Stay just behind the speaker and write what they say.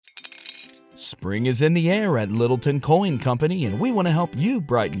Spring is in the air at Littleton Coin Company, and we want to help you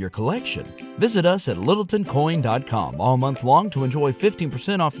brighten your collection. Visit us at littletoncoin.com all month long to enjoy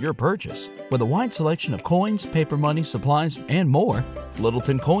 15% off your purchase. With a wide selection of coins, paper money, supplies, and more,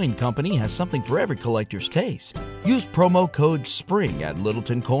 Littleton Coin Company has something for every collector's taste. Use promo code SPRING at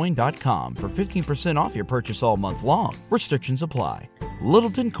littletoncoin.com for 15% off your purchase all month long. Restrictions apply.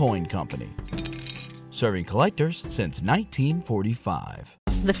 Littleton Coin Company. Serving collectors since 1945.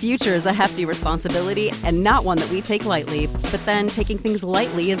 The future is a hefty responsibility and not one that we take lightly. But then taking things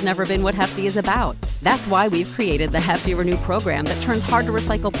lightly has never been what Hefty is about. That's why we've created the Hefty Renew program that turns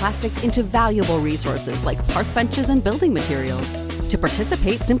hard-to-recycle plastics into valuable resources like park benches and building materials. To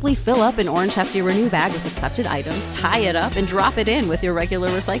participate, simply fill up an orange Hefty Renew bag with accepted items, tie it up, and drop it in with your regular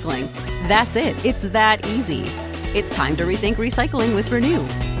recycling. That's it. It's that easy. It's time to rethink recycling with Renew.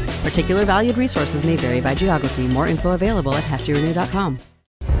 Particular valued resources may vary by geography. More info available at heftyrenew.com.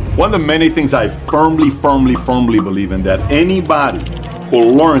 One of the many things I firmly believe in, that anybody who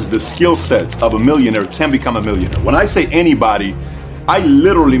learns the skill sets of a millionaire can become a millionaire. When I say anybody, I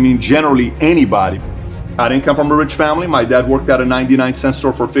literally mean generally anybody. I didn't come from a rich family. My dad worked at a 99-cent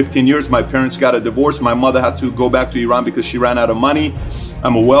store for 15 years. My parents got a divorce. My mother had to go back to Iran because she ran out of money.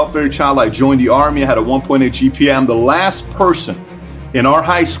 I'm a welfare child. I joined the army. I had a 1.8 GPA. I'm the last person in our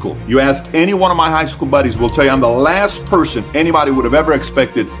high school. You ask any one of my high school buddies, will tell you I'm the last person anybody would have ever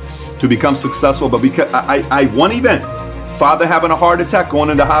expected to become successful. But because I one event, father having a heart attack, going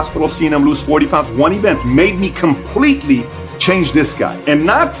into the hospital, seeing him lose 40 pounds, one event made me completely change this guy. And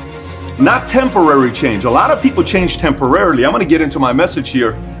not temporary change. A lot of people change temporarily. I'm going to get into my message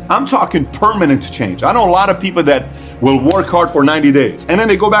here. I'm talking permanent change. I know a lot of people that will work hard for 90 days and then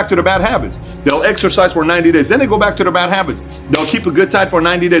they go back to their bad habits. They'll exercise for 90 days, then they go back to their bad habits. They'll keep a good diet for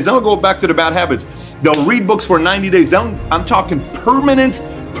 90 days, then they'll go back to their bad habits. They'll read books for 90 days. Then I'm talking permanent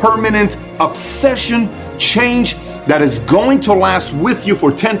obsession change that is going to last with you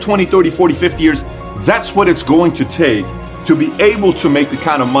for 10, 20, 30, 40, 50 years. That's what it's going to take to be able to make the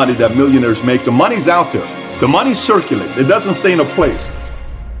kind of money that millionaires make. The money's out there. The money circulates. It doesn't stay in a place.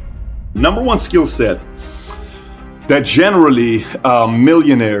 Number one skill set that generally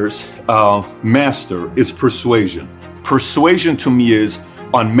millionaires master is persuasion. Persuasion to me is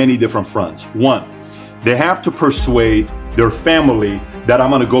on many different fronts. One, they have to persuade their family that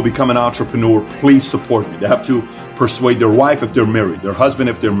I'm going to go become an entrepreneur. Please support me. They have to persuade their wife if they're married, their husband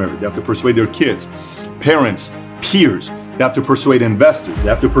if they're married. They have to persuade their kids, parents, peers. They have to persuade investors. They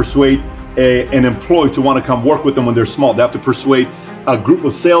have to persuade an employee to want to come work with them when they're small. They have to persuade a group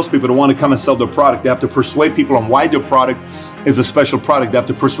of salespeople to want to come and sell their product. They have to persuade people on why their product is a special product. They have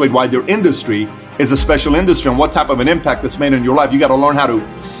to persuade why their industry is a special industry and what type of an impact it's made in your life. You got to learn how to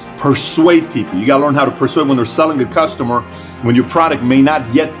persuade people. You got to learn how to persuade when they're selling a customer, when your product may not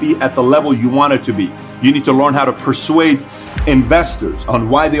yet be at the level you want it to be. You need to learn how to persuade investors on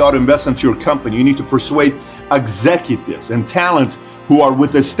why they ought to invest into your company. You need to persuade executives and talent who are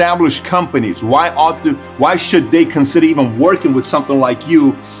with established companies. Why should they consider even working with something like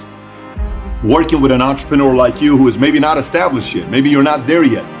you, working with an entrepreneur like you who is maybe not established yet? Maybe you're not there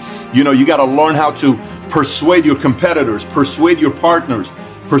yet. You know, you got to learn how to persuade your competitors, persuade your partners,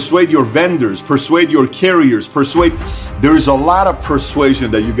 persuade your vendors, persuade your carriers, there's a lot of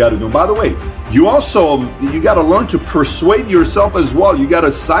persuasion that you got to do. By the way, you got to learn to persuade yourself as well. You got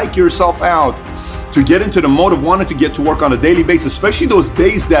to psych yourself out to get into the mode of wanting to get to work on a daily basis, especially those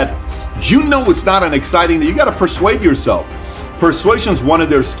days that you know it's not an exciting day. You got to persuade yourself. Persuasion is one of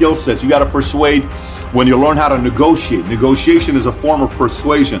their skill sets. You got to persuade when you learn how to negotiate. Negotiation is a form of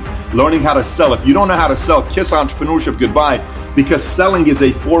persuasion. Learning how to sell. If you don't know how to sell, kiss entrepreneurship goodbye, because selling is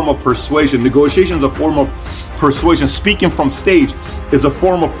a form of persuasion. Negotiation is a form of persuasion. Speaking from stage is a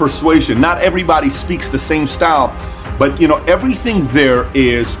form of persuasion. Not everybody speaks the same style, but everything there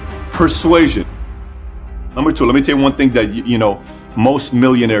is persuasion. Number two, let me tell you one thing that most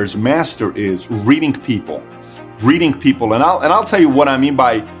millionaires master is reading people. Reading people, and I'll tell you what I mean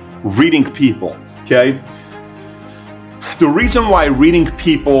by reading people. Okay, the reason why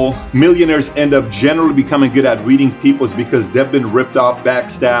millionaires end up generally becoming good at reading people is because they've been ripped off,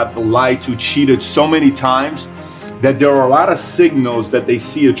 backstabbed, lied to, cheated so many times that there are a lot of signals that they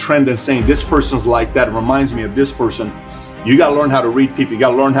see a trend and saying this person's like that. It reminds me of this person. You got to learn how to read people. You got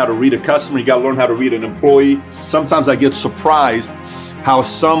to learn how to read a customer. You got to learn how to read an employee. Sometimes I get surprised how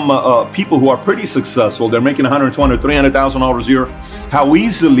some people who are pretty successful, they're making $120,000 or $300,000 a year, how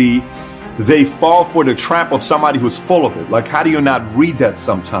easily they fall for the trap of somebody who's full of it. Like, how do you not read that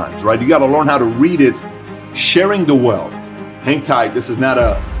sometimes, right? You got to learn how to read it. Sharing the wealth. Hang tight. This is not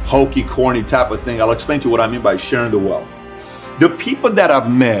a hokey, corny type of thing. I'll explain to you what I mean by sharing the wealth. The people that I've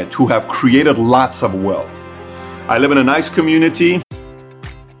met who have created lots of wealth. I live in a nice community.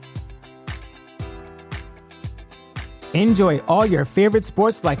 Enjoy all your favorite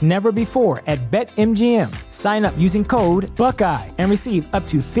sports like never before at BetMGM. Sign up using code Buckeye and receive up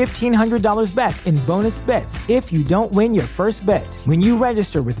to $1,500 back in bonus bets if you don't win your first bet. When you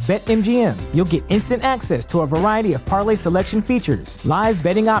register with BetMGM, you'll get instant access to a variety of parlay selection features, live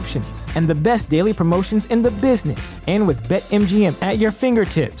betting options, and the best daily promotions in the business. And with BetMGM at your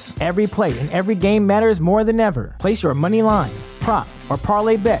fingertips, every play and every game matters more than ever. Place your money line, prop, or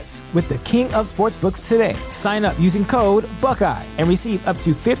parlay bets with the king of sportsbooks today. Sign up using code Buckeye and receive up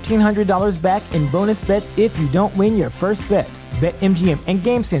to $1,500 back in bonus bets if you don't win your first bet. BetMGM and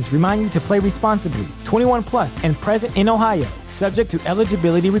GameSense remind you to play responsibly. 21 plus and present in Ohio, subject to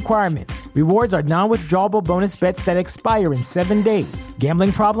eligibility requirements. Rewards are non-withdrawable bonus bets that expire in 7 days.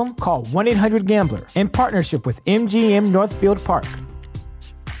 Gambling problem? Call 1-800-GAMBLER. In partnership with MGM Northfield Park.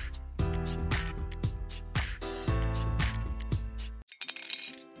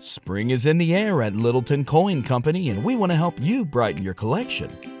 Spring is in the air at Littleton Coin Company, and we want to help you brighten your collection.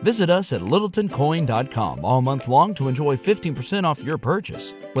 Visit us at littletoncoin.com all month long to enjoy 15% off your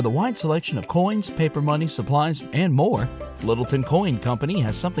purchase. With a wide selection of coins, paper money, supplies, and more, Littleton Coin Company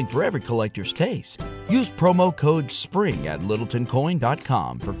has something for every collector's taste. Use promo code SPRING at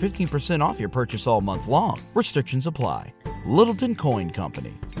littletoncoin.com for 15% off your purchase all month long. Restrictions apply. Littleton Coin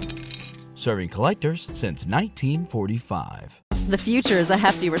Company. Serving collectors since 1945. The future is a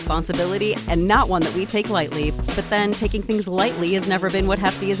hefty responsibility and not one that we take lightly. But then taking things lightly has never been what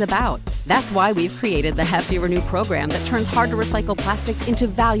Hefty is about. That's why we've created the Hefty Renew program that turns hard-to-recycle plastics into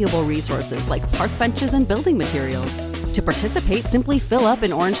valuable resources like park benches and building materials. To participate, simply fill up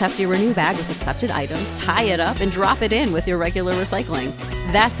an orange Hefty Renew bag with accepted items, tie it up, and drop it in with your regular recycling.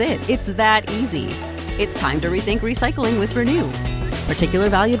 That's it. It's that easy. It's time to rethink recycling with Renew. Particular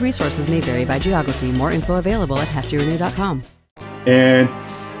valued resources may vary by geography. More info available at heftyrenew.com. And,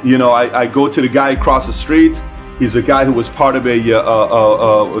 I go to the guy across the street. He's a guy who was part of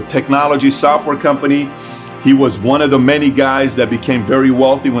a technology software company. He was one of the many guys that became very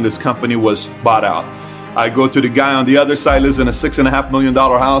wealthy when this company was bought out. I go to the guy on the other side, lives in a $6.5 million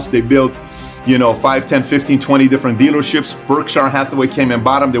house. They built, 5, 10, 15, 20 different dealerships. Berkshire Hathaway came and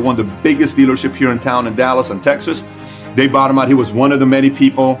bought him. They won the biggest dealership here in town in Dallas and Texas. They bought him out. He was one of the many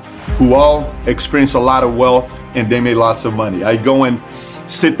people who all experienced a lot of wealth, and they made lots of money. I go and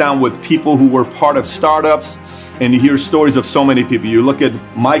sit down with people who were part of startups, and you hear stories of so many people. You look at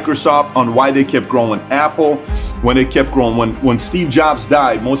Microsoft on why they kept growing. Apple, when they kept growing. When Steve Jobs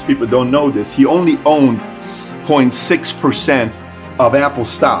died, most people don't know this, he only owned 0.6% of Apple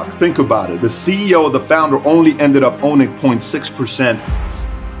stock. Think about it. The CEO, the founder, only ended up owning 0.6%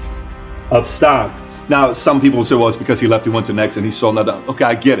 of stock. Now, some people say, well, it's because he left, he went to Next and he sold that. Okay,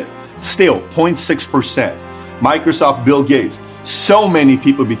 I get it. Still, 0.6%. Microsoft, Bill Gates. So many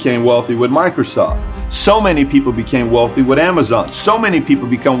people became wealthy with Microsoft. So many people became wealthy with Amazon. So many people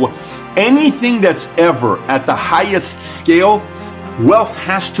become wealthy. Anything that's ever at the highest scale, wealth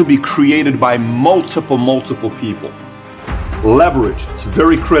has to be created by multiple people. Leverage, it's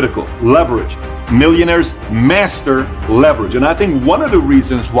very critical. Leverage. Millionaires master leverage. And I think one of the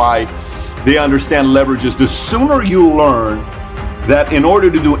reasons why they understand leverage is the sooner you learn that in order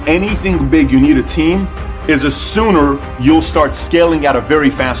to do anything big, you need a team, is the sooner you'll start scaling at a very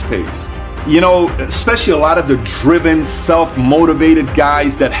fast pace. Especially a lot of the driven, self-motivated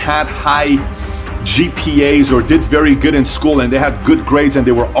guys that had high GPAs or did very good in school and they had good grades and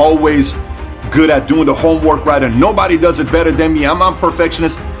they were always good at doing the homework right and nobody does it better than me, I'm a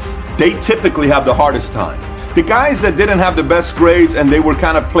perfectionist, they typically have the hardest time. The guys that didn't have the best grades and they were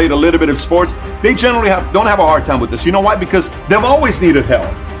kind of played a little bit of sports, they generally don't have a hard time with this. You know why? Because they've always needed help.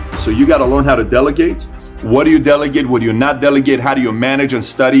 So you got to learn how to delegate. What do you delegate? What do you not delegate? How do you manage and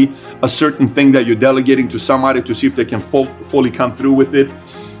study a certain thing that you're delegating to somebody to see if they can fully come through with it?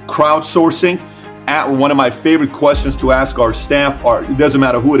 Crowdsourcing. One of my favorite questions to ask our staff it doesn't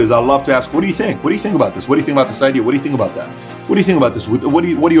matter who it is, I love to ask, what do you think? What do you think about this? What do you think about this idea? What do you think about that? What do you think about this? What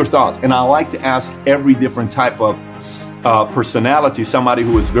are your thoughts? And I like to ask every different type of personality, somebody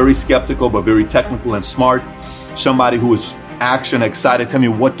who is very skeptical but very technical and smart, somebody who is action excited. Tell me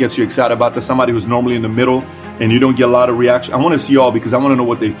what gets you excited about this. Somebody who's normally in the middle and you don't get a lot of reaction. I want to see all because I want to know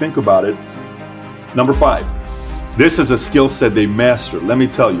what they think about it. Number 5, this is a skill set they mastered. Let me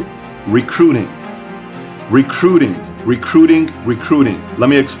tell you, recruiting. Let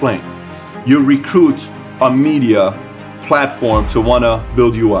me explain. You recruit a media platform to want to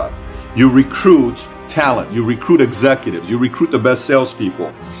build you up. You recruit talent. You recruit executives. You recruit the best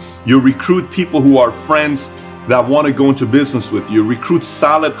salespeople. You recruit people who are friends that want to go into business with you. Recruit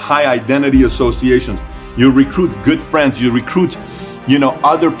solid, high identity associations. You recruit good friends. You recruit,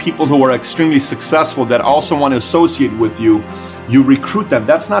 other people who are extremely successful that also want to associate with you. You recruit them.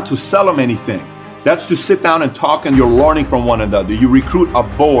 That's not to sell them anything. That's to sit down and talk, and you're learning from one another. You recruit a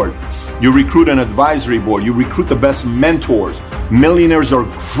board. You recruit an advisory board. You recruit the best mentors. Millionaires are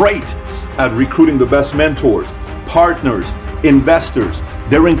great at recruiting the best mentors, partners, investors.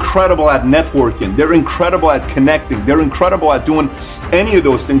 They're incredible at networking. They're incredible at connecting. They're incredible at doing any of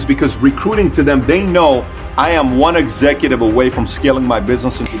those things, because recruiting to them, they know I am one executive away from scaling my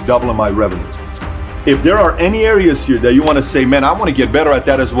business into doubling my revenues. If there are any areas here that you want to say, man, I want to get better at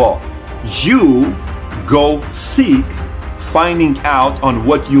that as well, you go seek finding out on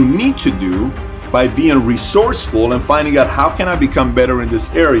what you need to do by being resourceful and finding out how can I become better in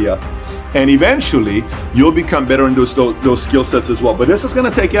this area. And eventually, you'll become better in those skill sets as well. But this is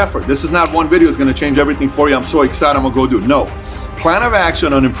going to take effort. This is not one video is going to change everything for you. I'm so excited, I'm going to go do it. No. Plan of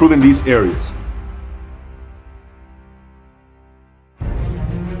action on improving these areas.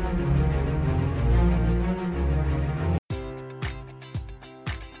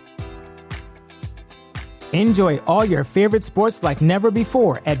 Enjoy all your favorite sports like never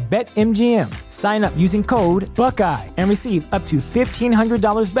before at BetMGM. Sign up using code Buckeye and receive up to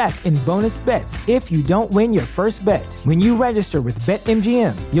 $1,500 back in bonus bets if you don't win your first bet. When you register with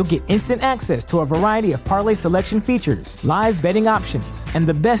BetMGM, you'll get instant access to a variety of parlay selection features, live betting options, and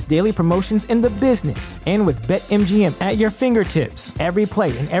the best daily promotions in the business. And with BetMGM at your fingertips, every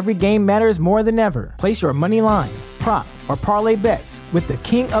play and every game matters more than ever. Place your money line, prop, or parlay bets with the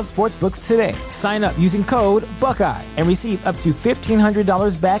king of sportsbooks today. Sign up using code Buckeye and receive up to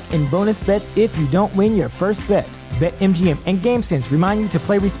 $1,500 back in bonus bets if you don't win your first bet. BetMGM and GameSense remind you to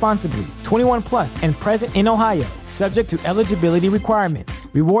play responsibly. 21 plus and present in Ohio, subject to eligibility requirements.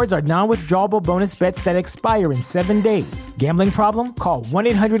 Rewards are non-withdrawable bonus bets that expire in 7 days. Gambling problem? Call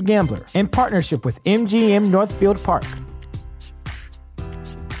 1-800-GAMBLER. In partnership with MGM Northfield Park.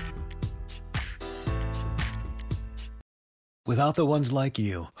 Without the ones like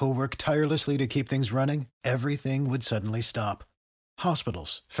you, who work tirelessly to keep things running, everything would suddenly stop.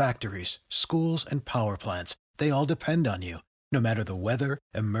 Hospitals, factories, schools, and power plants, they all depend on you. No matter the weather,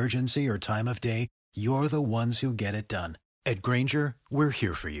 emergency, or time of day, you're the ones who get it done. At Grainger, we're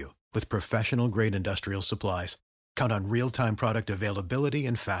here for you with professional-grade industrial supplies. Count on real-time product availability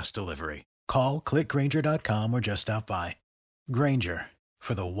and fast delivery. Call, click Grainger.com, or just stop by. Grainger,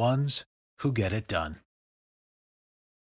 for the ones who get it done.